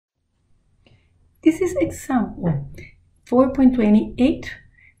This is example 4.28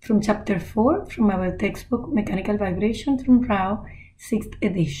 from chapter 4 from our textbook Mechanical Vibration from Rao, 6th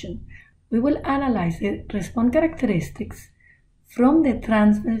edition. We will analyze the response characteristics from the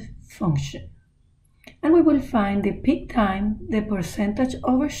transfer function. And we will find the peak time, the percentage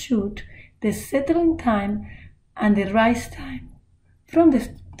overshoot, the settling time, and the rise time from the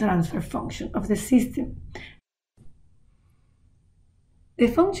transfer function of the system. The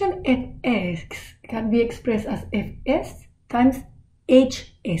function fx can be expressed as fs times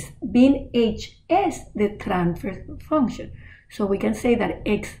hs, being hs the transfer function. So we can say that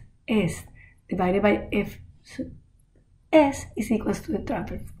xs divided by fs is equal to the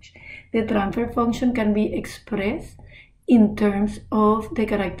transfer function. The transfer function can be expressed in terms of the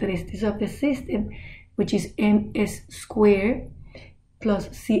characteristics of the system, which is ms squared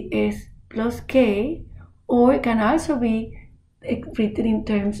plus cs plus k, or it can also be written in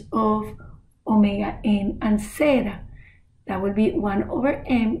terms of omega n and zeta. That will be 1 over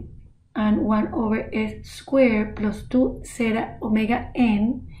m and 1 over s squared plus 2 zeta omega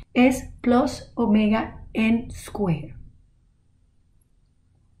n s plus omega n squared.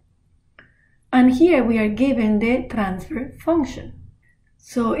 And here we are given the transfer function.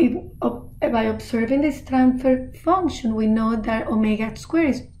 So by observing this transfer function, we know that omega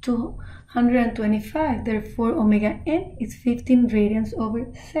squared is 225. Therefore, omega n is 15 radians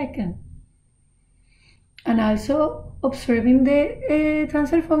over second. And also observing the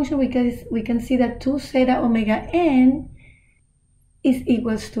transfer function, we can see that 2 zeta omega n is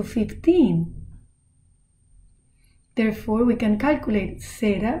equals to 15. Therefore, we can calculate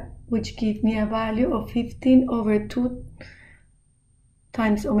zeta, which gives me a value of 15 over 2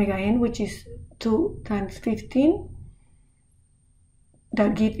 times omega n, which is 2 times 15.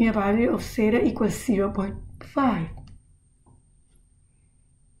 That gives me a value of zeta equals 0.5.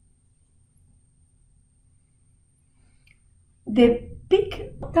 The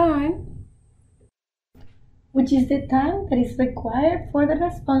peak time, which is the time that is required for the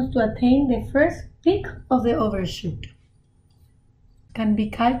response to attain the first peak of the overshoot, can be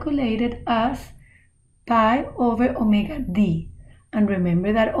calculated as pi over omega d. And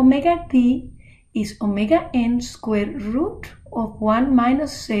remember that omega d is omega n square root of 1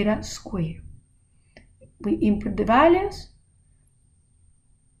 minus zeta squared. We input the values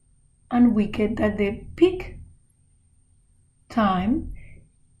and we get that the peak time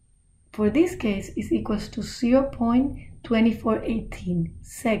for this case is equals to 0.2418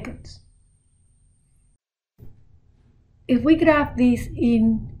 seconds. If we graph this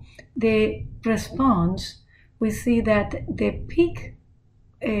in the response, we see that the peak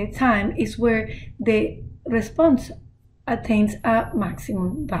time is where the response attains a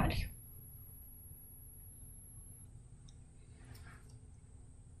maximum value.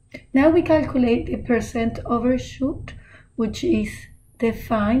 Now we calculate the percent overshoot, which is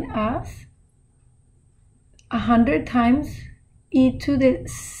defined as 100 times e to the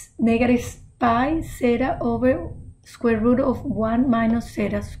negative pi zeta over square root of 1 minus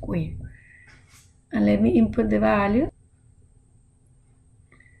zeta squared. And let me input the value.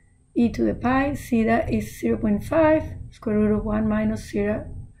 E to the pi, zeta is 0.5, square root of 1 minus zeta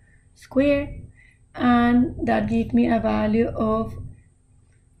squared. And that gives me a value of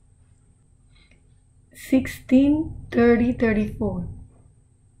 1630.34.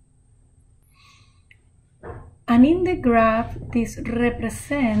 And in the graph, this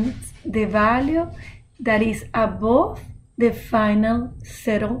represents the value that is above the final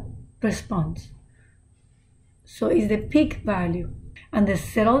settled response. So it's the peak value. And the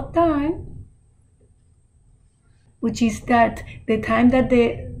settle time, which is that the time that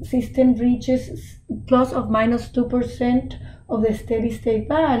the system reaches plus or minus 2% of the steady state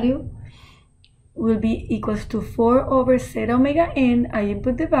value, will be equals to 4 over zeta omega n. I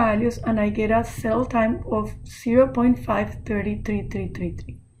input the values and I get a settle time of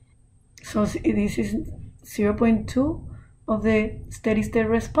 0.533333. So this is 0.2 of the steady state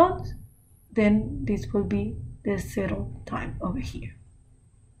response. Then this will be the settle time over here.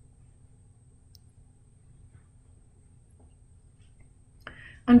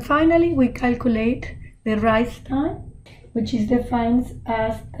 And finally, we calculate the rise time, which is defined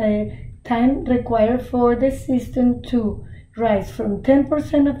as the time required for the system to rise from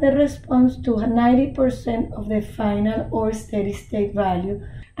 10% of the response to 90% of the final or steady state value.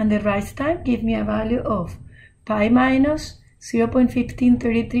 And the rise time gives me a value of pi minus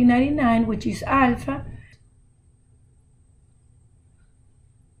 0.153399, which is alpha,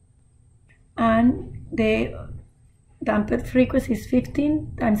 and the damped frequency is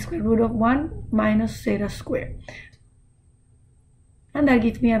 15 times square root of 1 minus zeta squared. And that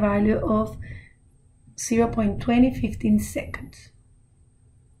gives me a value of 0.2015 seconds.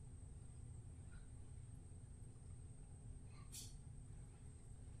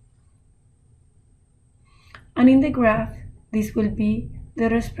 And in the graph, this will be the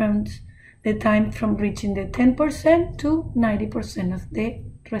response, the time from reaching the 10% to 90% of the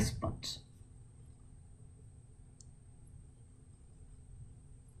response.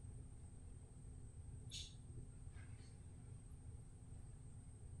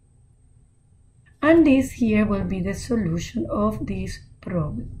 And this here will be the solution of this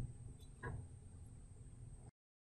problem.